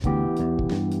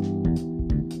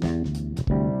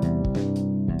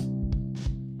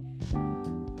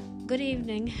Good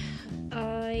evening.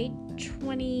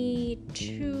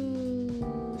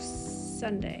 8:22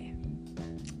 Sunday.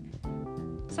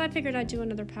 So I figured I'd do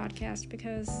another podcast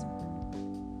because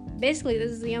basically this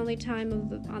is the only time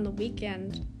on the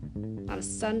weekend, on a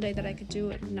Sunday, that I could do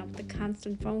it, with the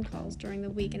constant phone calls during the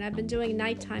week. And I've been doing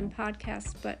nighttime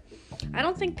podcasts, but I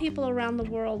don't think people around the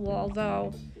world will,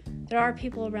 although there are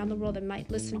people around the world that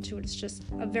might listen to it. It's just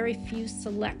a very few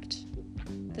select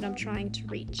that I'm trying to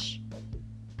reach.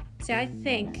 See, I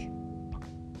think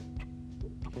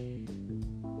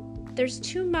there's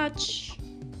too much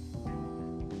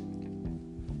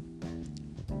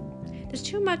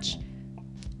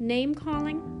name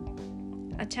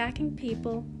calling, attacking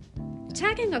people,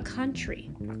 attacking a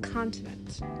country, a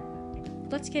continent.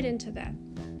 Let's get into that,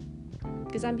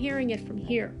 because I'm hearing it from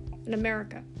here in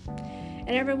America.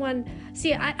 And everyone,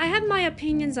 see, I have my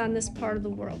opinions on this part of the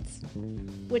world,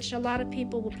 which a lot of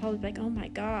people will probably be like, oh my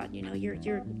God, you're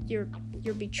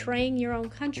betraying your own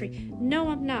country. No,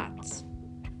 I'm not.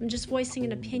 I'm just voicing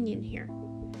an opinion here.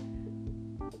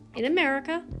 In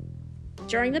America,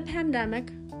 during the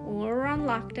pandemic, when we were on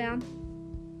lockdown,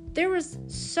 there was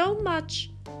so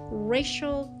much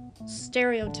racial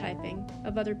stereotyping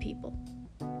of other people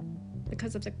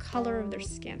because of the color of their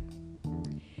skin.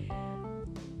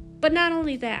 But not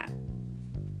only that,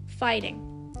 fighting,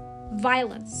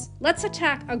 violence. Let's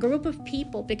attack a group of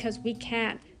people because we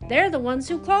can. They're the ones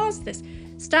who caused this.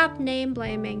 Stop name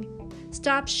blaming.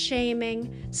 Stop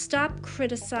shaming. Stop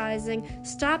criticizing.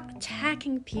 Stop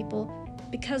attacking people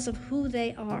because of who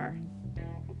they are.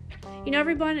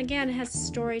 Everyone, again, has a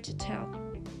story to tell.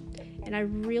 And I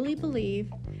really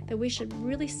believe that we should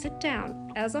really sit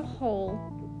down as a whole,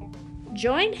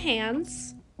 join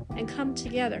hands, and come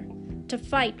together to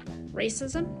fight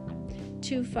racism,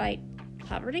 to fight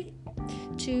poverty,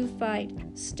 to fight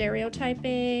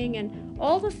stereotyping, and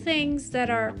all the things that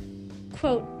are,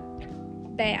 quote,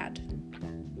 bad.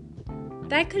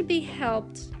 That could be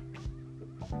helped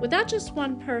with not just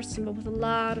one person, but with a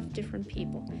lot of different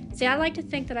people. See, I like to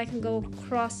think that I can go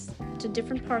across to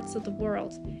different parts of the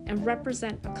world and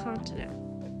represent a continent.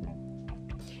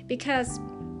 Because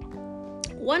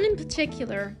one in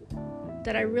particular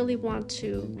that I really want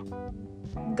to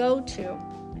go to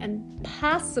and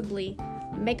possibly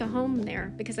make a home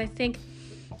there, because I think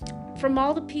from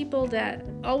all the people that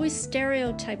always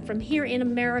stereotype from here in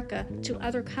America to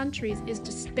other countries is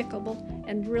despicable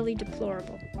and really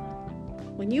deplorable.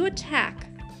 When you attack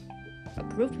a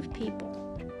group of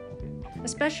people,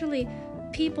 especially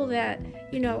people that,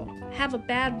 have a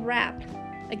bad rap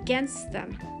against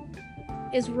them,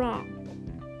 is wrong.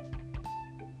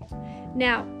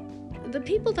 Now, the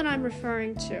people that I'm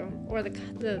referring to, or the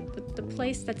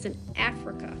place that's in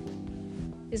Africa,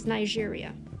 is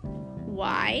Nigeria.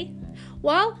 Why?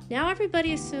 Well, now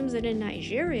everybody assumes that in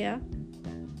Nigeria,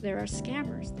 there are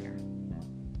scammers there.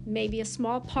 Maybe a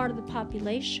small part of the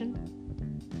population,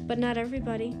 but not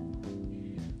everybody.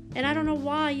 And I don't know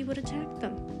why you would attack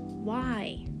them.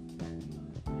 Why?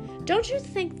 Don't you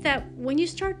think that when you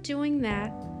start doing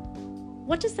that,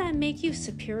 what does that make you,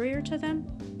 superior to them?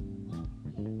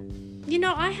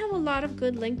 I have a lot of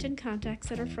good LinkedIn contacts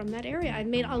that are from that area. I've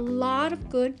made a lot of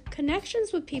good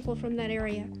connections with people from that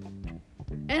area.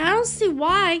 And I don't see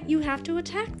why you have to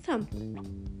attack them.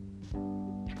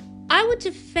 I would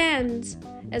defend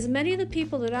as many of the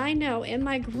people that I know in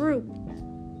my group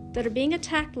that are being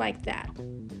attacked like that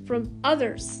from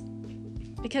others.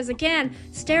 Because again,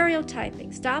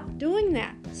 stereotyping, stop doing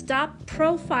that. Stop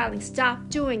profiling, stop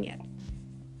doing it.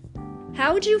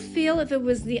 How would you feel if it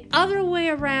was the other way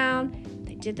around?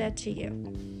 They did that to you.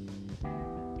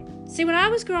 See, when I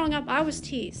was growing up, I was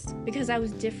teased because I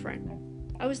was different.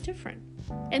 I was different.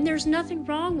 And there's nothing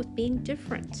wrong with being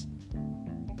different.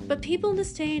 But people in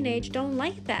this day and age don't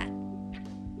like that.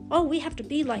 Oh, we have to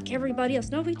be like everybody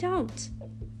else. No, we don't.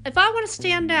 If I want to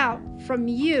stand out from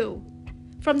you,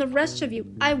 from the rest of you,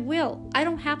 I will. I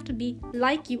don't have to be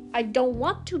like you. I don't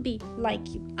want to be like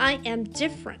you. I am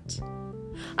different.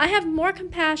 I have more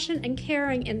compassion and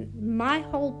caring in my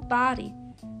whole body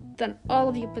than all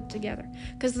of you put together.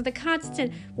 Because of the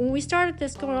constant, when we started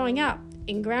this growing up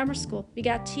in grammar school, we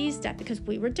got teased at because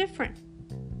we were different.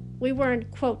 We weren't,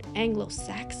 quote,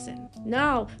 Anglo-Saxon.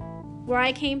 No, where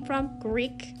I came from,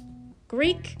 Greek,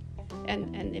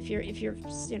 and if you're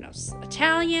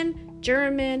Italian,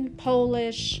 German,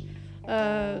 Polish,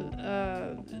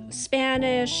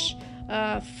 Spanish,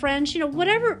 French,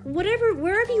 wherever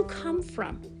you come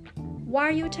from, why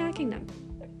are you attacking them?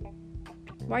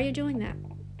 Why are you doing that?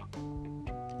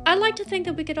 I like to think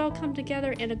that we could all come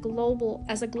together as a global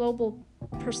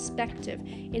perspective.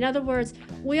 In other words,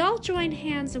 we all join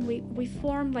hands and we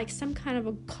form like some kind of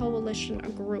a coalition, a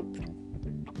group.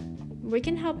 We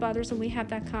can help others and we have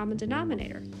that common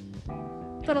denominator.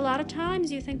 But a lot of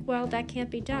times you think, well, that can't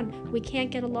be done. We can't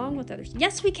get along with others.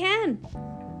 Yes, we can.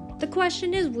 The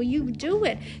question is, will you do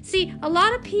it? See, a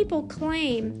lot of people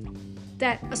claim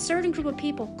that a certain group of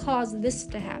people caused this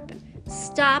to happen.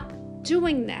 Stop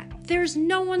doing that. There's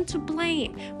no one to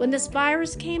blame. When this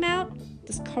virus came out,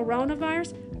 this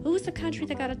coronavirus, who was the country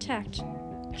that got attacked?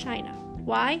 China.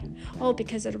 Why? Oh,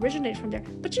 because it originated from there.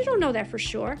 But you don't know that for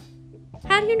sure.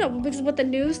 How do you know? Because of what the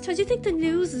news tells you. You think the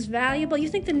news is valuable? You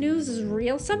think the news is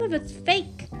real? Some of it's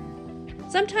fake.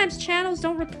 Sometimes channels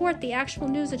don't report the actual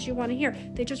news that you want to hear.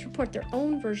 They just report their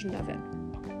own version of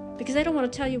it because they don't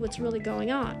want to tell you what's really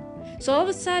going on. So all of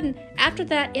a sudden, after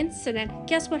that incident,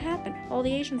 guess what happened? All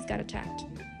the Asians got attacked.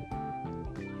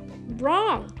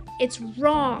 Wrong. It's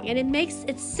wrong. And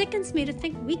it sickens me to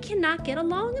think we cannot get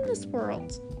along in this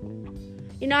world.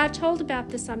 I've told about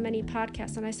this on many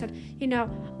podcasts, and I said,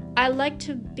 I like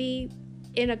to be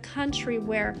in a country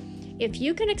where if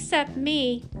you can accept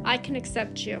me, I can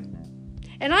accept you.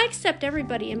 And I accept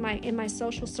everybody in my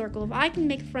social circle. If I can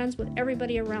make friends with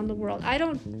everybody around the world, I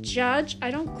don't judge,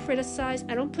 I don't criticize,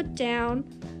 I don't put down.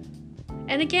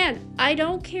 And again, I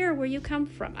don't care where you come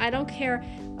from. I don't care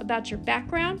about your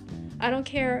background. I don't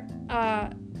care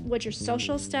what your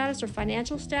social status or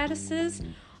financial status is.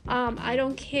 I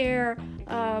don't care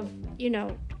of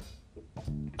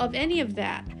any of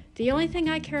that. The only thing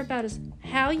I care about is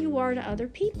how you are to other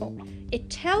people. It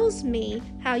tells me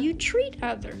how you treat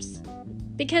others.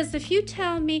 Because if you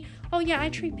tell me, oh yeah, I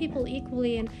treat people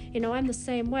equally and, I'm the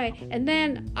same way, and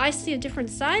then I see a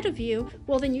different side of you,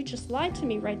 well, then you just lied to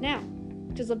me right now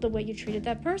because of the way you treated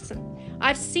that person.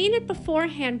 I've seen it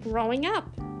beforehand growing up.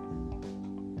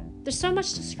 There's so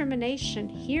much discrimination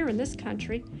here in this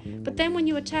country, but then when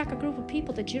you attack a group of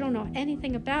people that you don't know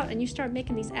anything about and you start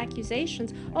making these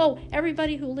accusations, oh,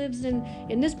 everybody who lives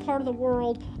in this part of the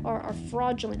world are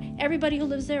fraudulent. Everybody who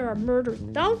lives there are murderers.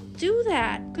 Don't do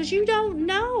that because you don't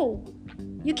know.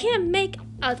 You can't make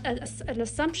an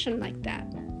assumption like that.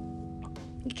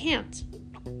 You can't.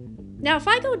 Now, if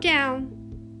I go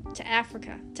down to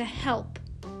Africa to help,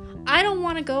 I don't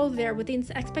want to go there with the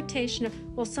expectation of,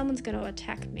 well, someone's going to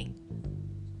attack me.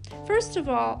 First of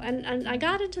all, and I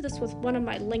got into this with one of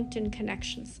my LinkedIn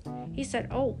connections. He said,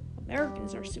 oh,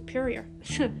 Americans are superior.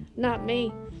 Not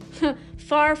me.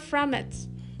 Far from it.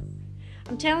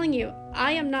 I'm telling you,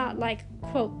 I am not like,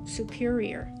 quote,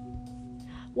 superior.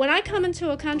 When I come into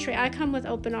a country, I come with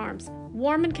open arms,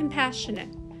 warm and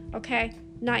compassionate, okay?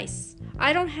 Nice.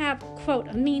 I don't have, quote,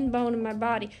 a mean bone in my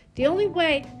body. The only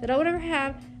way that I would ever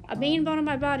have a mean bone in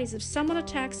my body is if someone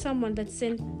attacks someone that's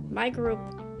in my group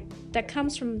that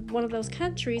comes from one of those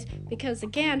countries, because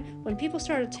again, when people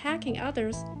start attacking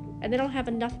others and they don't have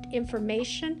enough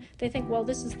information, they think, well,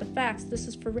 this is the facts, this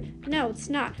is for no, it's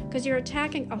not, because you're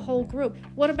attacking a whole group.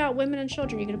 What about women and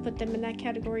children? You're going to put them in that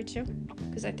category too?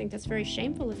 Because I think that's very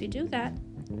shameful if you do that.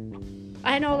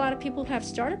 I know a lot of people who have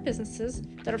startup businesses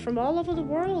that are from all over the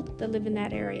world that live in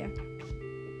that area.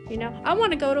 I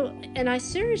want to go to, and I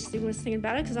seriously was thinking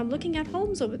about it because I'm looking at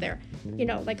homes over there,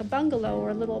 like a bungalow or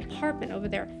a little apartment over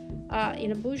there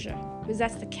in Abuja, because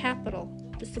that's the capital.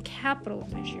 It's the capital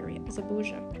of Nigeria, is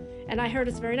Abuja. And I heard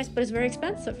it's very nice, but it's very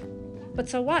expensive. But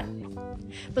so what?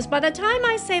 But by the time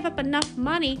I save up enough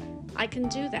money, I can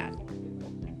do that.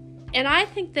 And I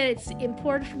think that it's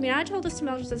important for me. I told this to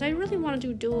my husband, I really want to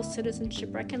do dual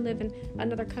citizenship where I can live in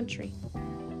another country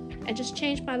and just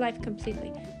change my life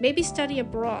completely. Maybe study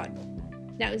abroad.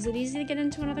 Now, is it easy to get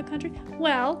into another country?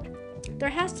 Well, there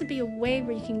has to be a way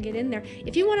where you can get in there.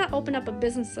 If you want to open up a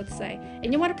business, let's say,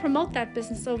 and you want to promote that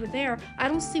business over there, I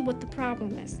don't see what the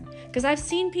problem is. Because I've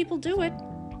seen people do it.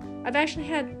 I've actually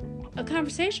had a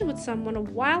conversation with someone a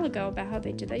while ago about how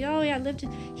they did that. Oh, yeah, I lived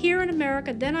here in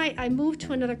America, then I moved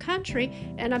to another country,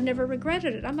 and I've never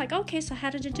regretted it. I'm like, okay, so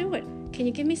how did you do it? Can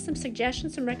you give me some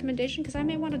suggestions, some recommendations? Because I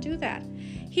may want to do that.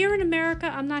 Here in America,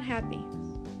 I'm not happy.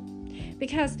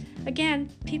 Because,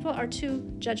 again, people are too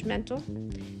judgmental.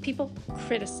 People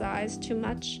criticize too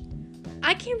much.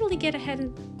 I can't really get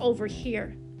ahead over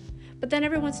here. But then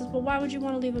everyone says, well, why would you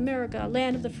want to leave America?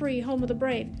 Land of the free, home of the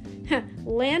brave.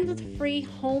 Land of the free,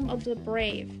 home of the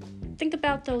brave. Think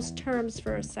about those terms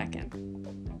for a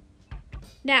second.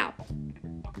 Now,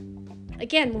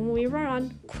 again, when we were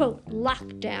on, quote,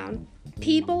 lockdown,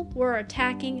 people were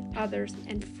attacking others,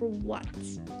 and for what?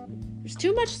 There's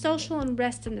too much social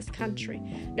unrest in this country.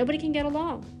 Nobody can get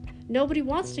along. Nobody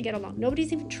wants to get along.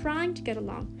 Nobody's even trying to get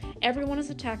along. Everyone is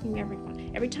attacking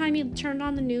everyone. Every time you turn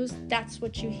on the news, that's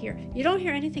what you hear. You don't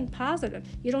hear anything positive.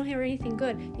 You don't hear anything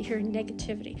good. You hear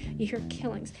negativity. You hear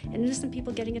killings and innocent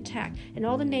people getting attacked and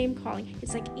all the name calling.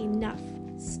 It's like, enough.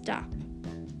 Stop.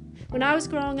 When I was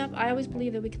growing up, I always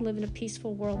believed that we can live in a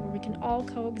peaceful world where we can all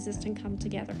coexist and come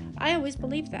together. I always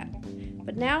believed that.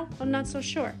 But now, I'm not so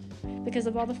sure, because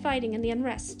of all the fighting and the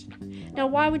unrest. Now,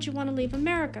 why would you want to leave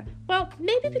America? Well,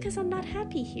 maybe because I'm not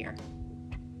happy here.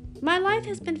 My life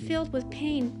has been filled with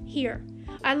pain here.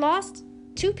 I lost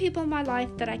 2 people in my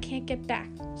life that I can't get back,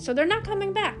 so they're not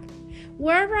coming back.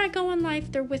 Wherever I go in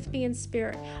life, they're with me in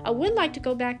spirit. I would like to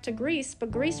go back to Greece, but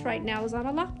Greece right now is on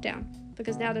a lockdown,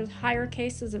 because now there's higher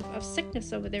cases of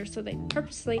sickness over there, so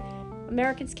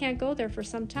Americans can't go there for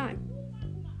some time.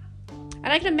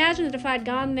 And I can imagine that if I had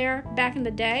gone there back in the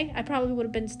day, I probably would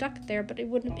have been stuck there, but it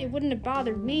wouldn't have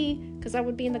bothered me, because I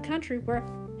would be in the country where,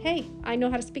 hey, I know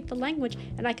how to speak the language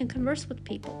and I can converse with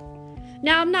people.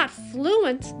 Now, I'm not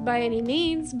fluent by any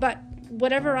means, but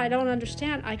whatever I don't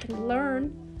understand, I can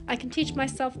learn. I can teach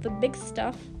myself the big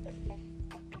stuff.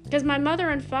 Because my mother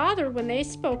and father, when they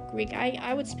spoke Greek,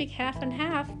 I would speak half and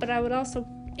half, but I would also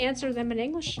answer them in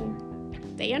English,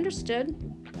 and they understood.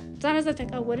 Sometimes I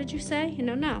think, oh, what did you say?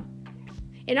 No.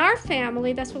 In our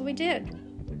family, that's what we did.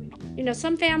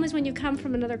 Some families, when you come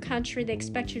from another country, they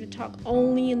expect you to talk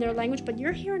only in their language, but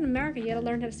you're here in America, you got to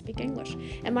learn how to speak English.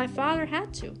 And my father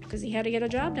had to, because he had to get a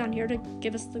job down here to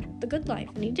give us the good life,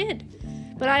 and he did.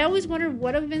 But I always wondered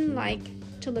what it would have been like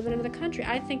to live in another country.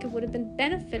 I think it would have been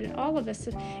benefited all of us.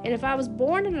 And if I was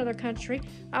born in another country,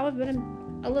 I would have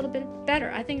been a little bit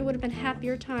better. I think it would have been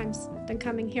happier times than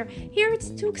coming here. Here, it's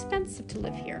too expensive to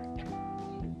live here.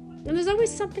 And there's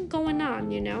always something going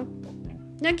on,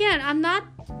 And again, I'm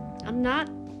not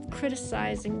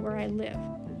criticizing where I live,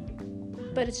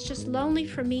 but it's just lonely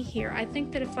for me here. I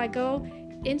think that if I go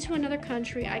into another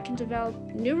country, I can develop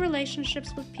new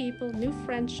relationships with people, new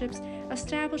friendships,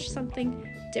 establish something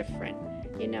different,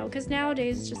 because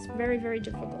nowadays it's just very, very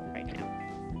difficult right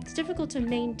now. It's difficult to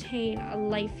maintain a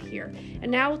life here.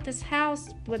 And now with this house,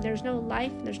 when there's no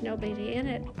life and there's nobody in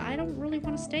it, I don't really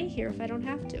want to stay here if I don't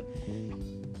have to.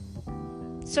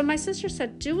 So my sister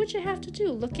said, do what you have to do.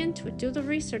 Look into it. Do the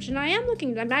research. And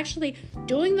I'm actually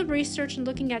doing the research and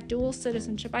looking at dual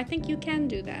citizenship. I think you can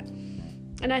do that.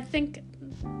 And I think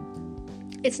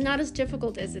it's not as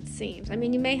difficult as it seems. I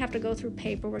mean, you may have to go through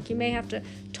paperwork. You may have to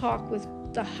talk with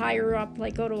the higher up,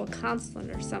 like go to a consulate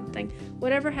or something.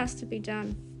 Whatever has to be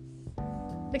done.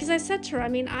 Because I said to her,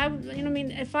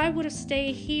 if I would have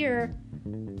stayed here,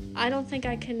 I don't think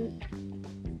I can.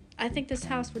 I think this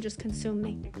house would just consume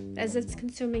me, as it's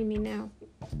consuming me now.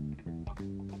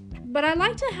 But I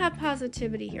like to have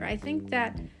positivity here. I think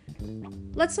that,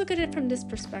 let's look at it from this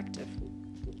perspective.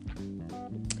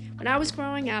 When I was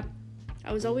growing up,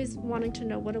 I was always wanting to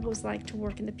know what it was like to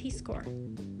work in the Peace Corps.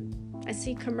 I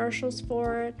see commercials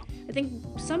for it. I think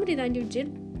somebody that I knew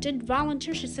did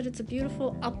volunteer. She said it's a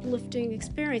beautiful, uplifting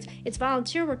experience. It's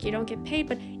volunteer work. You don't get paid,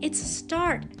 but it's a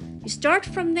start. You start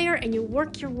from there and you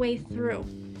work your way through.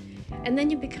 And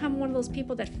then you become one of those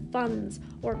people that funds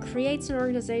or creates an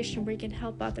organization where you can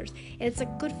help others. And it's a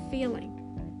good feeling,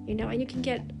 and you can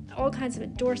get all kinds of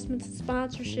endorsements and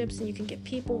sponsorships, and you can get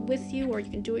people with you, or you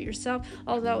can do it yourself,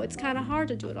 although it's kind of hard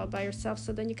to do it all by yourself.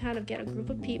 So then you kind of get a group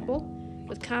of people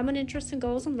with common interests and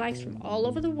goals and likes from all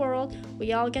over the world.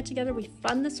 We all get together, we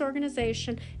fund this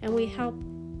organization, and we help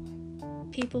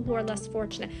people who are less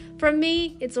fortunate. For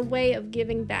me, it's a way of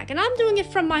giving back. And I'm doing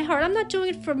it from my heart. I'm not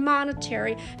doing it for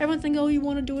monetary. Everyone thinks, oh, you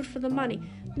want to do it for the money.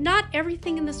 Not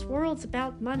everything in this world's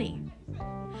about money.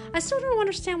 I still don't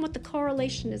understand what the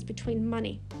correlation is between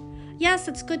money. Yes,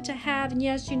 it's good to have, and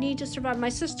yes, you need to survive. My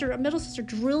middle sister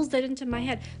drills that into my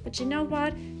head. But you know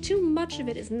what? Too much of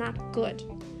it is not good,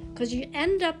 because you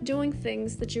end up doing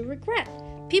things that you regret.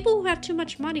 People who have too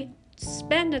much money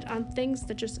spend it on things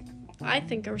that just, I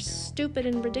think, are stupid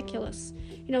and ridiculous.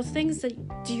 Things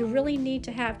that, do you really need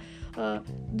to have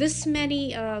this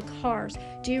many cars?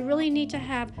 Do you really need to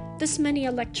have this many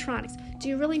electronics? Do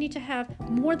you really need to have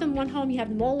more than one home? You have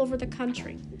them all over the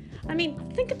country.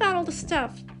 Think about all the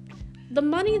stuff. The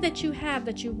money that you have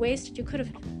that you wasted, you could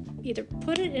have either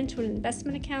put it into an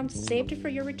investment account, saved it for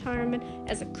your retirement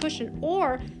as a cushion,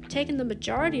 or taken the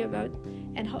majority of it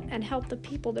and help the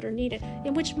people that are needed.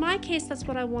 In which my case, that's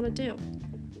what I want to do.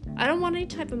 I don't want any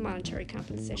type of monetary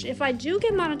compensation. If I do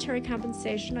get monetary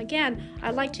compensation, again,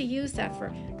 I like to use that for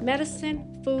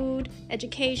medicine, food,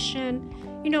 education,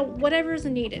 whatever is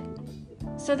needed,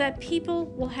 so that people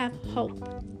will have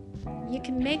hope. You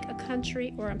can make a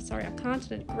continent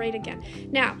great again.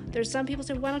 Now, there's some people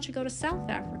say, why don't you go to South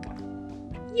Africa?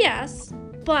 Yes,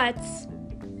 but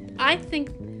I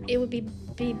think it would be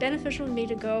beneficial to me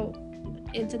to go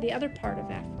into the other part of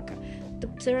Africa.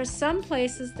 There are some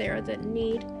places there that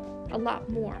need a lot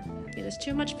more. There's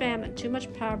too much famine, too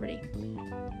much poverty.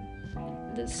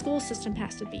 The school system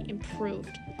has to be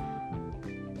improved.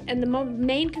 And the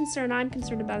main concern I'm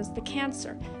concerned about is the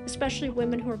cancer, especially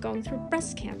women who are going through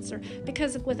breast cancer,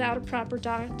 because without a proper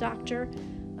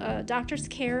doctor's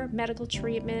care, medical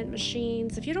treatment,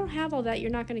 machines, if you don't have all that,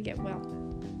 you're not going to get well.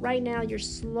 Right now, you're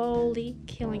slowly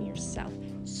killing yourself,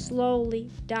 slowly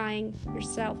dying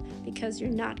yourself because you're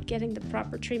not getting the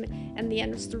proper treatment. And the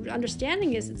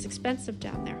understanding is it's expensive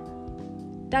down there.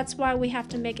 That's why we have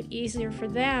to make it easier for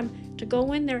them to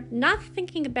go in there not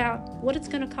thinking about what it's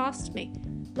going to cost me.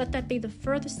 Let that be the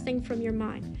furthest thing from your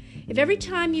mind. If every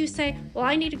time you say, well,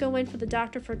 I need to go in for the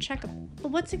doctor for a checkup,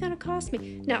 well, what's it going to cost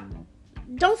me? Now,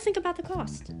 don't think about the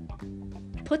cost.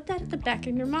 Put that at the back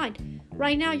of your mind.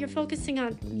 Right now, you're focusing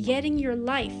on getting your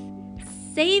life,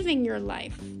 saving your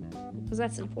life, because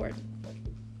that's important.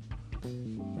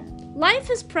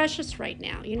 Life is precious right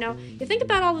now, You think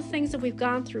about all the things that we've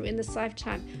gone through in this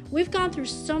lifetime. We've gone through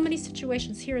so many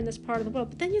situations here in this part of the world,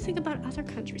 but then you think about other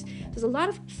countries. There's a lot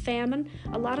of famine,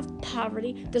 a lot of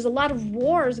poverty. There's a lot of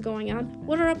wars going on.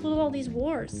 What are up with all these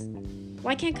wars?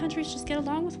 Why can't countries just get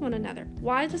along with one another?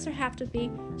 Why does there have to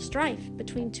be strife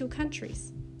between two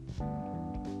countries?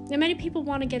 Now, many people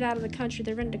want to get out of the country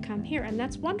they're in to come here, and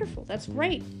that's wonderful. That's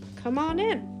great. Come on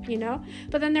in,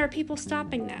 But then there are people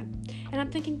stopping that. And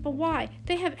I'm thinking, but why?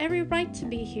 They have every right to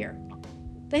be here.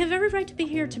 They have every right to be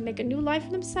here to make a new life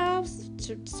for themselves,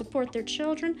 to support their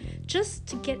children, just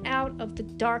to get out of the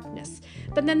darkness.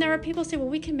 But then there are people who say, well,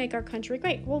 we can make our country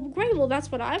great. Well, great. Well,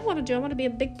 that's what I want to do. I want to be a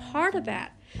big part of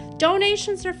that.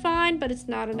 Donations are fine, but it's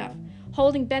not enough.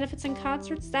 Holding benefits and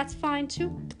concerts, that's fine too,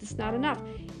 but it's not enough.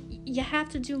 You have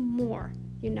to do more,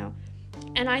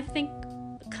 And I think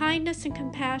kindness and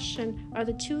compassion are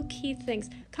the two key things.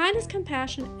 Kindness,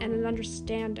 compassion, and an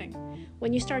understanding.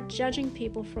 When you start judging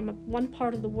people from one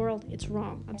part of the world, it's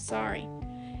wrong. I'm sorry.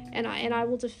 And I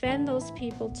will defend those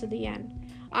people to the end.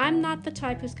 I'm not the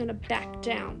type who's going to back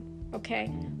down, okay?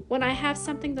 When I have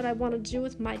something that I want to do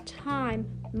with my time,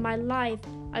 my life,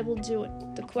 I will do it.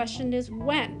 The question is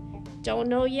when. Don't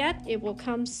know yet. It will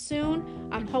come soon.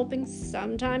 I'm hoping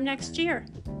sometime next year.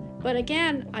 But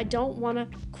again, I don't want to,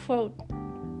 quote,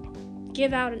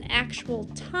 give out an actual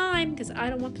time because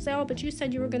I don't want to say, oh, but you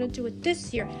said you were going to do it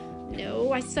this year.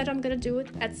 No, I said I'm going to do it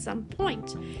at some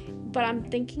point. But I'm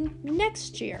thinking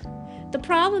next year. The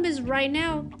problem is right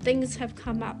now, things have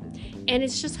come up. And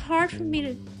it's just hard for me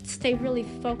to stay really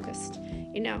focused.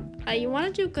 You want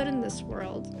to do good in this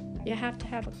world, you have to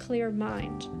have a clear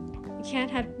mind. You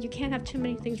can't have too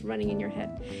many things running in your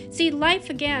head. See, life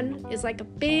again is like a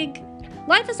big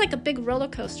roller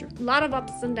coaster. A lot of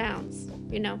ups and downs,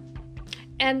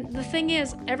 And the thing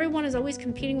is, everyone is always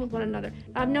competing with one another.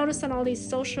 I've noticed on all these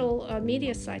social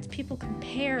media sites, people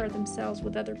compare themselves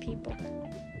with other people.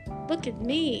 Look at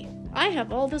me. I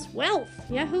have all this wealth.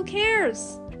 Yeah, who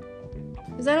cares?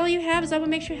 Is that all you have? Is that what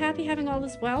makes you happy, having all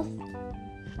this wealth?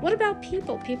 What about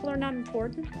people? People are not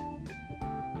important.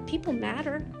 People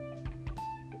matter.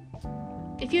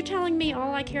 If you're telling me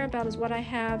all I care about is what I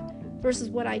have versus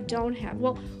what I don't have,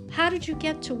 well, how did you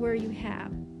get to where you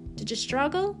have? Did you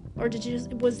struggle, or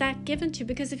was that given to you?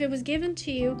 Because if it was given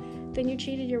to you, then you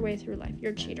cheated your way through life.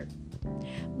 You're a cheater.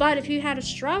 But if you had a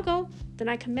struggle, then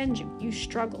I commend you. You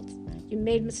struggled. You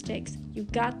made mistakes. You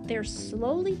got there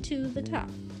slowly to the top.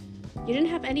 You didn't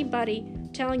have anybody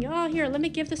telling you, oh, here, let me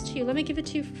give this to you. Let me give it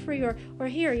to you for free, or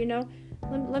here,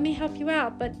 let me help you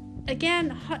out. But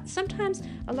again, sometimes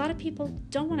a lot of people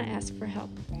don't want to ask for help.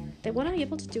 They want to be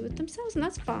able to do it themselves, and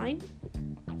that's fine.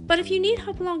 But if you need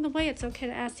help along the way, it's okay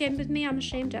to ask. See, with me, I'm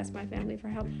ashamed to ask my family for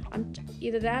help. I'm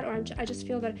either that, or I just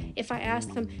feel that if I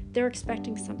ask them, they're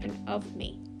expecting something of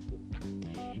me.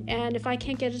 And if I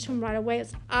can't get it to them right away,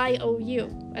 it's I owe you.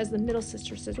 As the middle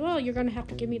sister says, well, you're going to have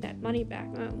to give me that money back.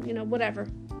 Whatever.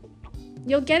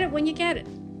 You'll get it when you get it.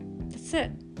 That's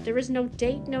it. There is no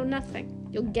date, no nothing.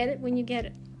 You'll get it when you get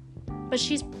it. But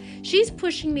she's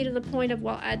pushing me to the point of,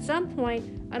 well, at some point,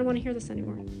 I don't want to hear this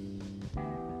anymore.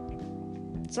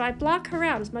 So I block her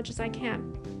out as much as I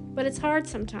can. But it's hard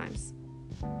sometimes.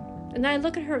 And then I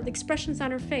look at her, the expressions on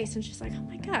her face, and she's like, oh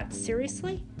my God,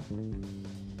 seriously?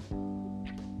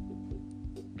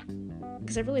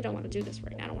 Because I really don't want to do this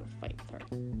right now. I don't want to fight with her.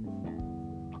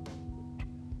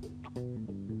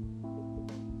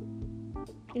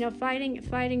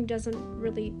 Fighting doesn't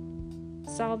really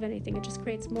solve anything. It just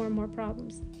creates more and more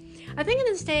problems. I think in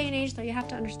this day and age, though, you have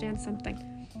to understand something.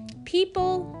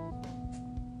 People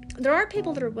There are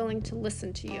people that are willing to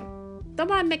listen to you. Don't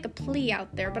want to make a plea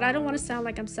out there, but I don't want to sound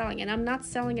like I'm selling, and I'm not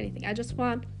selling anything. I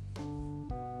want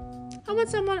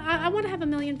to have 1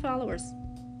 million followers.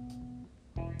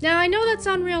 Now, I know that's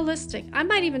unrealistic. I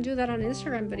might even do that on an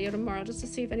Instagram video tomorrow just to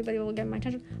see if anybody will get my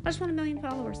attention. I just want 1 million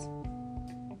followers.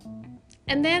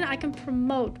 And then I can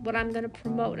promote what I'm going to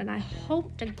promote, and I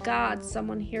hope to God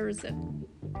someone hears it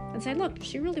and say, look,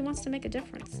 she really wants to make a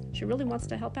difference. She really wants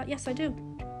to help out. Yes, I do.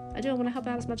 I want to help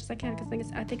out as much as I can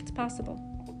because I think it's possible.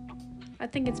 I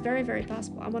think it's very, very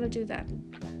possible. I want to do that.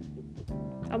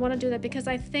 I want to do that because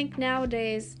I think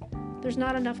nowadays there's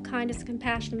not enough kindness and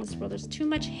compassion in this world. There's too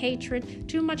much hatred,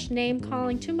 too much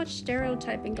name-calling, too much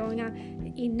stereotyping going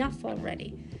on. Enough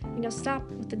already. Stop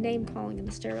with the name-calling and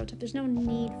the stereotype. There's no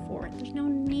need for it. There's no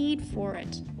need for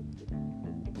it.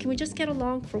 Can we just get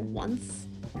along for once?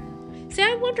 See,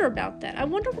 I wonder about that. I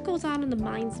wonder what goes on in the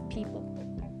minds of people.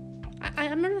 I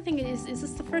remember thinking, is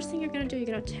this the first thing you're going to do? You're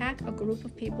going to attack a group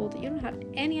of people that you don't have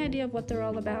any idea of what they're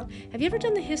all about. Have you ever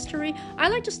done the history? I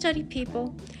like to study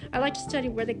people. I like to study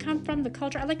where they come from, the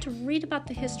culture. I like to read about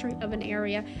the history of an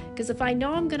area because if I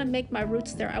know I'm going to make my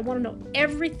roots there, I want to know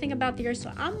everything about the area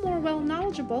so I'm more well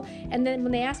knowledgeable. And then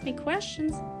when they ask me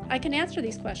questions, I can answer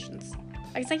these questions.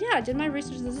 I can say, yeah, I did my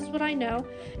research. This is what I know.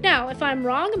 Now, if I'm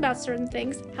wrong about certain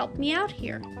things, help me out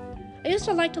here. I used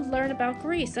to like to learn about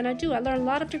Greece, and I do. I learn a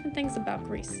lot of different things about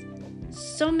Greece.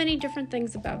 So many different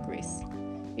things about Greece.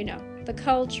 The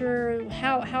culture,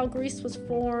 how Greece was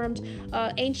formed,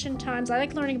 ancient times. I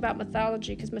like learning about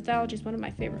mythology because mythology is one of my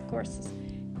favorite courses.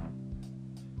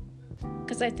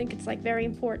 Because I think it's very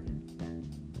important.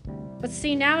 But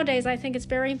see, nowadays I think it's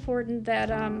very important that,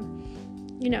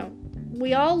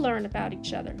 we all learn about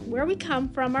each other, where we come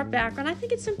from, our background. I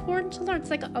think it's important to learn. It's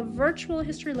like a virtual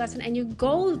history lesson, and you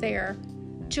go there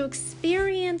to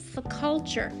experience the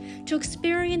culture, to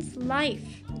experience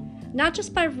life, not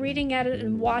just by reading at it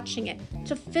and watching it,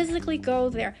 to physically go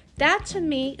there. That, to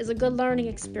me, is a good learning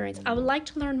experience. I would like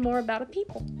to learn more about a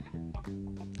people.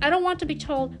 I don't want to be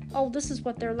told, oh, this is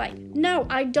what they're like. No,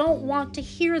 I don't want to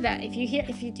hear that. If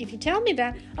you tell me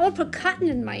that, I will put cotton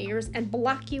in my ears and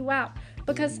block you out.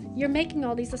 Because you're making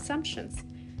all these assumptions.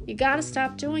 You got to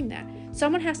stop doing that.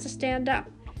 Someone has to stand up.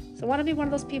 So I want to be one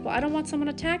of those people. I don't want someone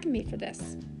attacking me for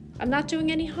this. I'm not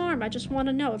doing any harm. I just want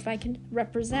to know if I can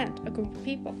represent a group of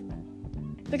people.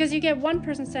 Because you get one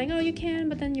person saying, oh, you can,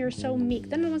 but then you're so meek.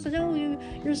 Then another one says, oh,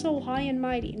 you're so high and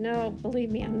mighty. No,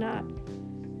 believe me, I'm not.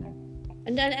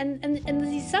 And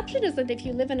the assumption is that if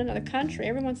you live in another country,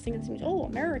 everyone's thinking, oh,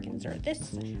 Americans are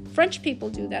this. French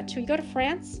people do that too. You go to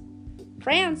France,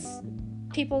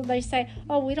 people, they say,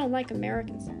 oh, we don't like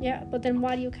Americans. Yeah, but then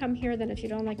why do you come here then if you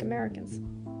don't like Americans?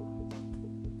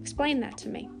 Explain that to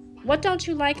me. What don't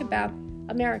you like about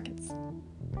Americans?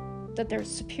 That they're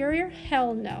superior?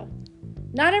 Hell no.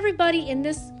 Not everybody in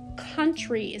this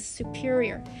country is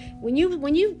superior. When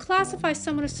you classify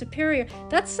someone as superior,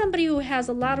 that's somebody who has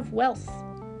a lot of wealth,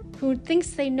 who thinks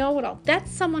they know it all. That's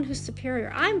someone who's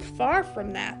superior. I'm far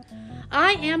from that.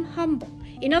 I am humble.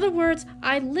 In other words,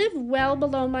 I live well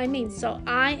below my means, so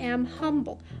I am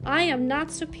humble. I am not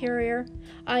superior.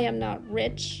 I am not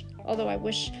rich, although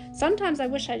sometimes I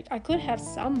wish I could have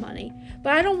some money,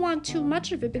 but I don't want too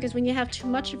much of it because when you have too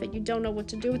much of it, you don't know what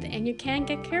to do with it, and you can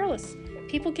get careless.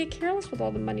 People get careless with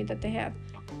all the money that they have.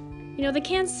 They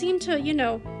can't seem to,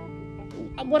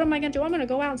 what am I going to do? I'm going to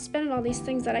go out and spend on all these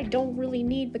things that I don't really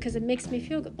need because it makes me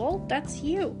feel good. Well, that's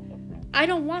you. I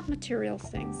don't want material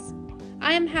things.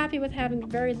 I am happy with having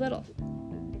very little.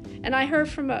 And I heard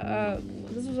from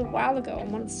this was a while ago on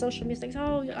one of the social media things,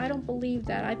 oh, I don't believe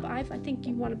that. I think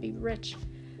you want to be rich.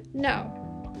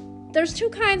 No. There's two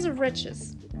kinds of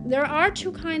riches. There are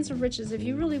two kinds of riches. If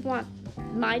you really want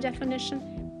my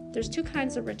definition, there's two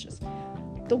kinds of riches.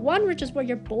 The one rich is where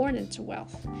you're born into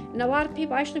wealth. And a lot of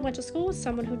people, I actually went to school with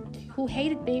someone who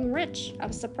hated being rich. I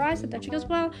was surprised at that. She goes,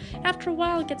 well, after a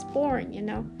while it gets boring,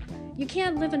 You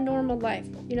can't live a normal life,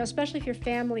 especially if your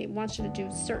family wants you to do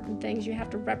certain things. You have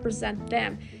to represent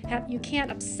them. You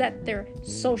can't upset their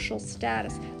social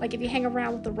status. Like if you hang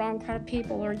around with the wrong crowd of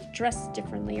people or you dress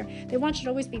differently, or they want you to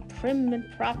always be prim and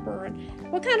proper.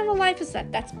 And what kind of a life is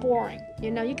that? That's boring.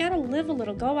 You got to live a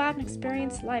little. Go out and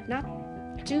experience life, not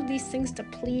do these things to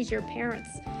please your parents.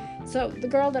 So the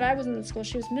girl that I was in school,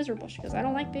 she was miserable. She goes, I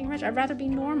don't like being rich. I'd rather be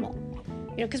normal.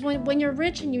 Because when you're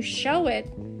rich and you show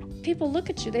it, people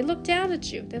look at you. They look down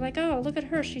at you. They're like, oh, look at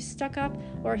her. She's stuck up.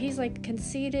 Or he's like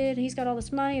conceited. He's got all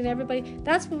this money and everybody.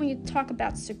 That's when you talk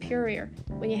about superior,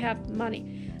 when you have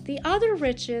money. The other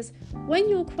rich is when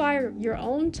you acquire your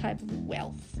own type of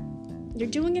wealth. You're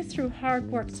doing it through hard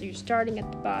work, so you're starting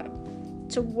at the bottom.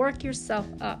 to work yourself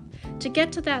up, to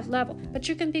get to that level, but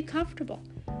you can be comfortable.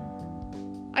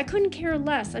 I couldn't care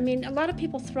less. I mean, a lot of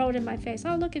people throw it in my face.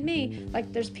 Oh, look at me.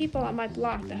 Like, there's people on my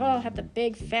block that have the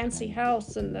big fancy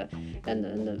house and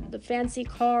the fancy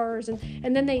cars,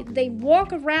 and then they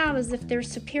walk around as if they're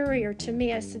superior to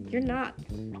me. I said, you're not.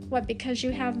 What, because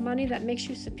you have money that makes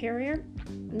you superior?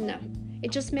 No.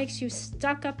 It just makes you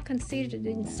stuck up, conceited,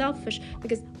 and selfish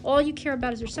because all you care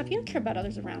about is yourself. You don't care about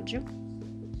others around you.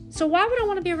 So why would I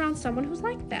want to be around someone who's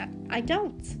like that? I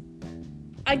don't.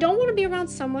 I don't want to be around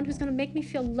someone who's going to make me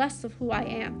feel less of who I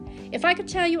am. If I could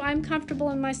tell you I'm comfortable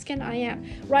in my skin, I am.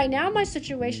 Right now, my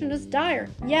situation is dire.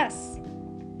 Yes.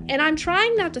 And I'm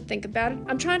trying not to think about it.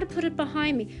 I'm trying to put it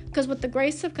behind me. Because with the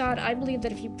grace of God, I believe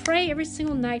that if you pray every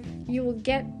single night, you will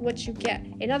get what you get.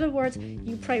 In other words,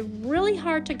 you pray really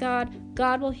hard to God,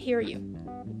 God will hear you.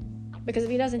 Because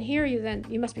if he doesn't hear you, then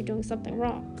you must be doing something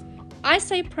wrong. I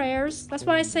say prayers. That's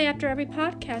why I say after every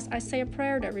podcast, I say a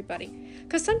prayer to everybody.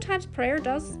 Because sometimes prayer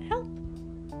does help.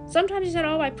 Sometimes you said,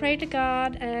 I prayed to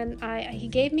God, and he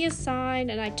gave me a sign,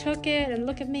 and I took it, and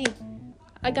look at me.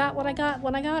 I got what I got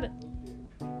when I got it.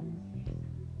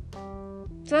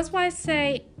 So that's why I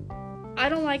say, I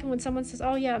don't like it when someone says,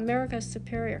 America is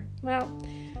superior. Well,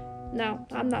 no,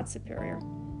 I'm not superior.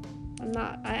 I'm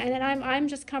not. I'm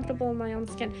just comfortable in my own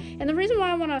skin. And the reason why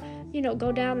I want to,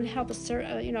 go down and help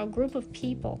a group of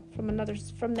people from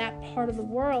that part of the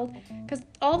world, because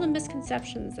all the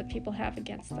misconceptions that people have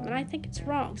against them, and I think it's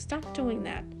wrong. Stop doing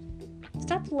that.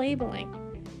 Stop labeling.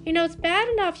 It's bad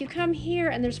enough you come here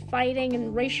and there's fighting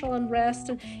and racial unrest,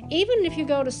 and even if you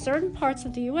go to certain parts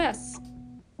of the U.S.,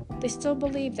 they still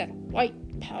believe that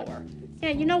white power. Yeah,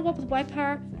 you know what? With white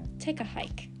power, take a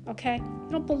hike. Okay? You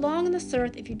don't belong on this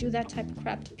earth if you do that type of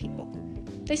crap to people.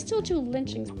 They still do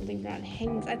lynchings, believe it or not,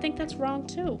 hangings. I think that's wrong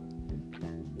too.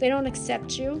 They don't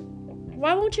accept you.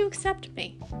 Why won't you accept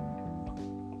me?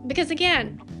 Because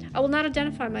again, I will not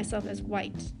identify myself as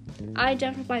white. I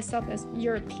identify myself as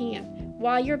European.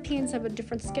 While Europeans have a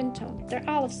different skin tone, they're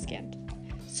olive-skinned.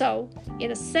 So,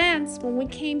 in a sense, when we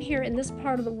came here in this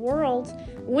part of the world,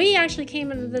 we actually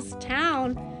came into this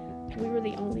town. We were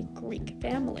the only Greek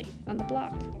family on the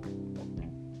block.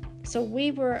 So we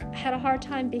had a hard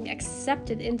time being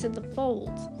accepted into the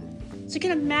fold. So you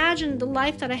can imagine the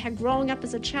life that I had growing up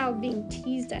as a child being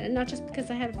teased at, and not just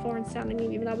because I had a foreign sounding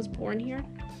name, even though I was born here.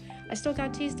 I still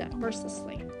got teased at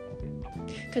mercilessly.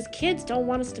 Because kids don't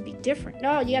want us to be different.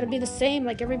 No, you got to be the same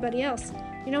like everybody else.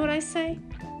 You know what I say?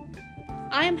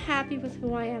 I am happy with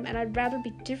who I am, and I'd rather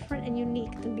be different and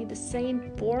unique than be the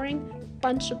same boring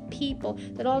bunch of people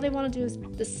that all they want to do is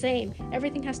the same.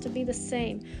 Everything has to be the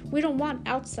same. We don't want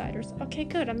outsiders. Okay,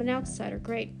 good. I'm an outsider.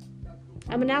 Great.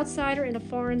 I'm an outsider in a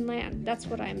foreign land. That's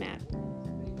what I'm at.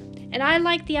 And I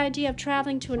like the idea of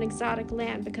traveling to an exotic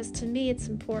land because to me it's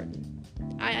important.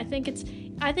 I think it's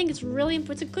really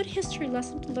important. It's a good history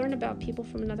lesson to learn about people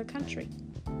from another country,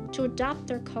 to adopt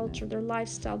their culture, their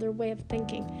lifestyle, their way of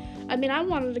thinking. I mean, I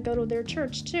wanted to go to their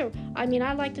church too. I mean,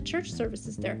 I like the church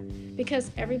services there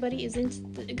because everybody is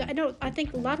into. I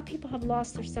think a lot of people have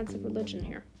lost their sense of religion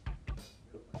here.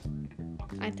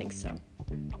 I think so.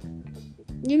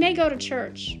 You may go to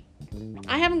church.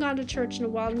 I haven't gone to church in a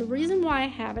while, and the reason why I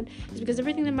haven't is because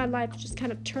everything in my life just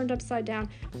kind of turned upside down.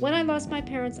 When I lost my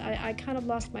parents, I kind of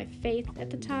lost my faith at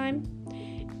the time.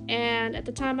 And at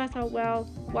the time I thought, well,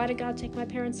 why did God take my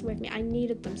parents away from me? I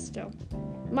needed them still.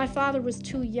 My father was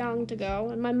too young to go.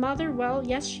 And my mother, well,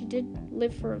 yes, she did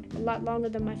live for a lot longer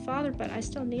than my father, but I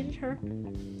still needed her.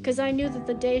 Because I knew that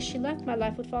the day she left, my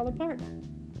life would fall apart.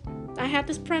 I had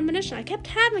this premonition. I kept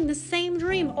having the same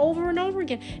dream over and over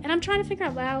again. And I'm trying to figure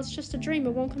out, well, it's just a dream.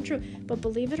 It won't come true. But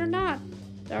believe it or not,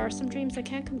 there are some dreams that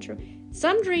can come true.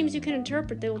 Some dreams you can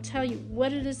interpret. They will tell you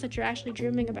what it is that you're actually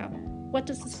dreaming about. What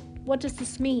does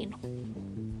this mean?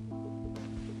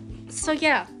 So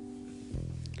yeah.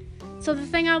 So the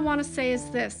thing I want to say is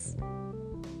this.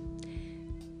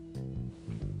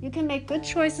 You can make good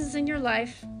choices in your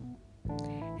life,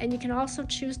 and you can also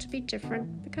choose to be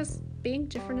different because being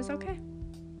different is okay.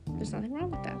 There's nothing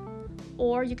wrong with that.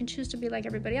 Or you can choose to be like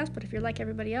everybody else, but if you're like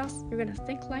everybody else, you're going to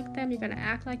think like them, you're going to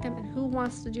act like them, and who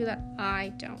wants to do that?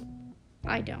 I don't.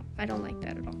 I don't like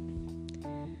that at all.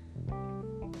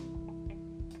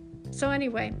 So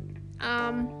anyway,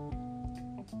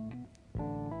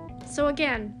 so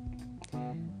again,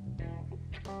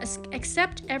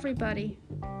 accept everybody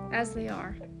as they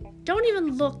are. Don't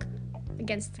even look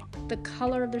against the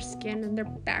color of their skin and their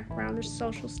background, their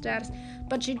social status,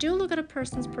 but you do look at a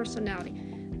person's personality.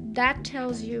 That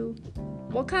tells you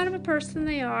what kind of a person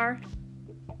they are,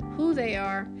 who they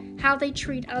are, how they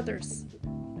treat others.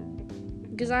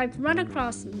 because I've run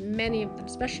across many of them,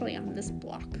 especially on this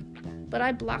block. But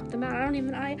I block them out.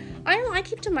 I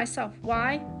keep to myself.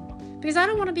 Why? Because I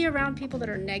don't want to be around people that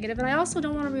are negative, and I also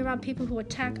don't want to be around people who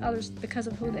attack others because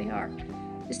of who they are.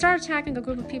 You start attacking a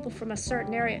group of people from a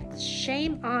certain area,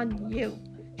 shame on you.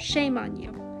 Shame on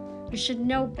you. You should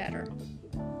know better.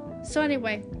 So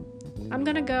anyway, I'm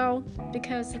going to go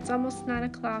because it's almost 9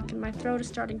 o'clock and my throat is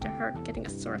starting to hurt, getting a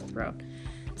sore throat.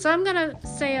 So I'm going to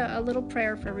say a little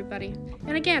prayer for everybody.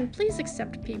 And again, please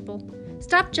accept people.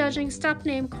 Stop judging, stop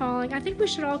name calling. I think we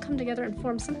should all come together and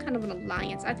form some kind of an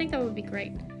alliance. I think that would be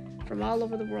great from all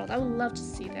over the world. I would love to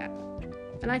see that.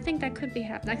 And I think that could be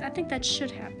happening. I think that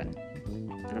should happen.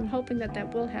 And I'm hoping that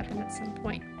that will happen at some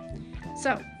point.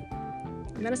 So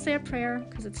I'm going to say a prayer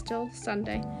because it's still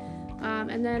Sunday.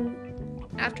 And then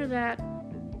after that,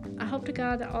 I hope to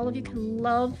God that all of you can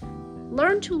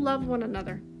learn to love one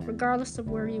another, regardless of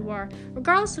where you are,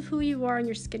 regardless of who you are and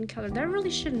your skin color. That really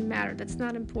shouldn't matter. That's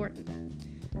not important.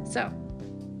 So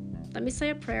let me say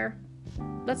a prayer.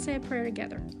 Let's say a prayer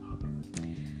together.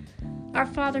 Our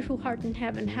Father who art in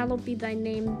heaven, hallowed be thy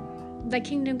name. Thy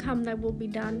kingdom come, thy will be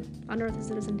done, on earth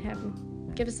as it is in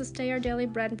heaven. Give us this day our daily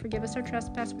bread, and forgive us our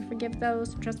trespass. We forgive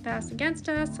those who trespass against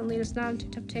us, and lead us not into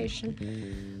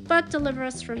temptation, but deliver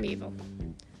us from evil.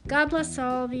 God bless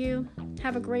all of you.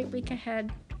 Have a great week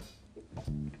ahead.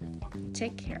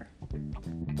 Take care.